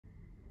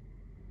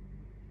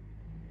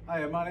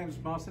Hi, my name's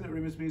Martin at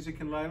Rimmers Music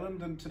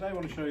Leyland, and today I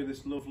want to show you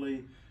this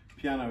lovely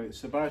piano.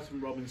 It's a Barratt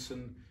and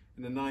Robinson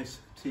in a nice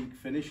teak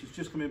finish. It's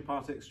just come in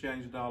part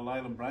exchange at our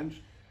Leyland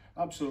branch.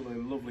 Absolutely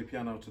lovely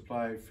piano to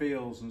play. It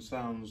feels and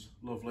sounds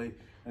lovely,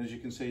 and as you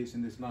can see, it's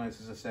in this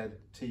nice, as I said,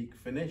 teak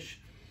finish.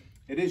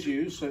 It is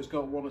used, so it's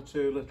got one or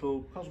two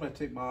little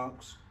cosmetic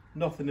marks,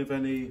 nothing of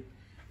any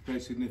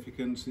great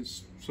significance.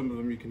 It's some of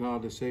them you can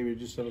hardly see. We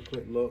just have a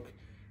quick look,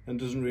 and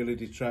doesn't really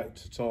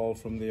detract at all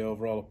from the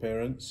overall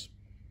appearance.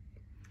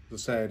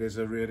 As I say, it is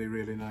a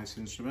really nice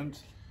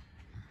instrument.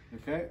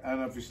 Okay,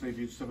 and obviously if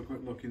you just have a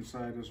quick look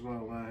inside as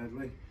well there,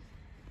 Headley,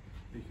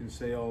 you can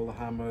see all the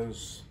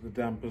hammers, the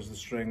dampers, the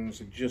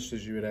strings, just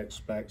as you would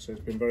expect, so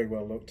it's been very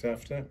well looked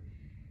after.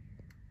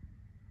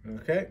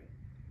 Okay,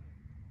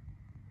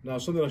 now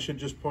something I should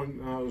just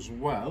point out as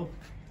well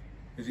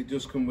is it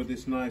does come with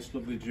this nice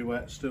lovely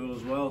duet stool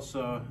as well,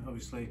 so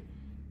obviously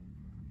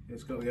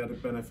it's got the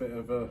added benefit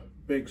of a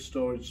big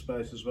storage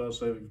space as well,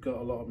 so if you've got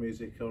a lot of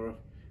music or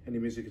any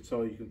music at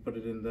all, you can put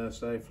it in there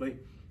safely.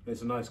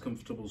 It's a nice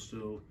comfortable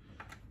stool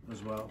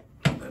as well,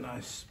 and a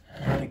nice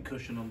big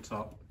cushion on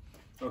top.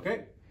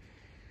 Okay,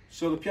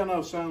 so the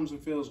piano sounds and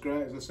feels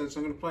great, as I said, so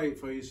I'm going to play it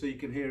for you so you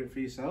can hear it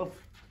for yourself.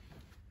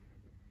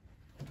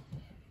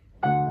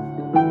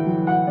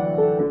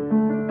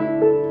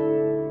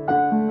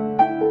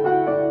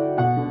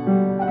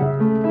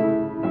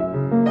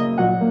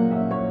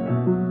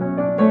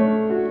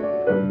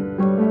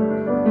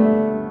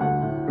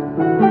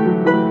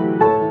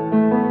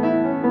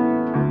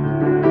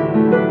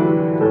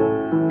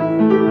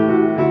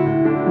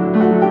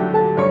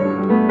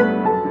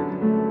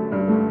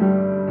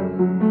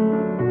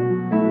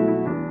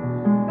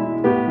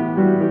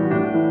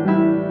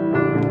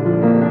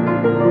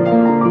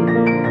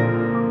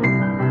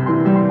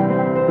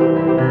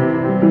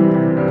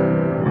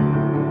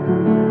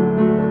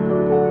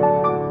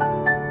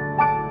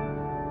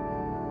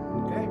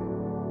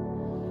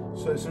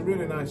 So it's a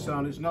really nice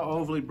sound. It's not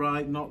overly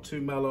bright, not too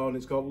mellow, and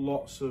it's got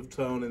lots of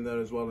tone in there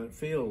as well, and it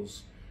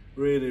feels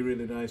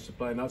really nice to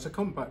play. Now it's a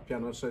compact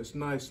piano, so it's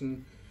nice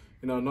and,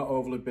 you know, not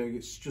overly big.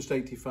 It's just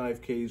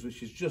 85 keys,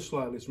 which is just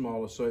slightly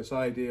smaller, so it's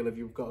ideal if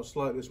you've got a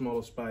slightly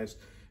smaller space,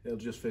 it'll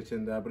just fit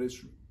in there. But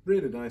it's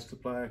really nice to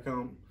play. I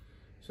can't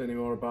say any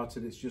more about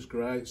it. It's just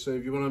great. So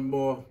if you want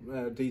more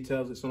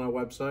details, it's on our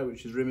website,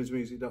 which is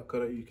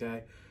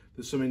rimmersmusic.co.uk.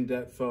 There's some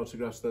in-depth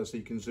photographs there, so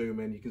you can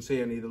zoom in. You can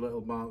see any of the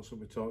little marks that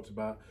we talked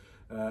about,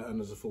 and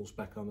there's a full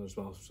spec on there as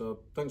well. So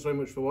thanks very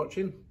much for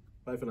watching.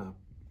 Bye for now.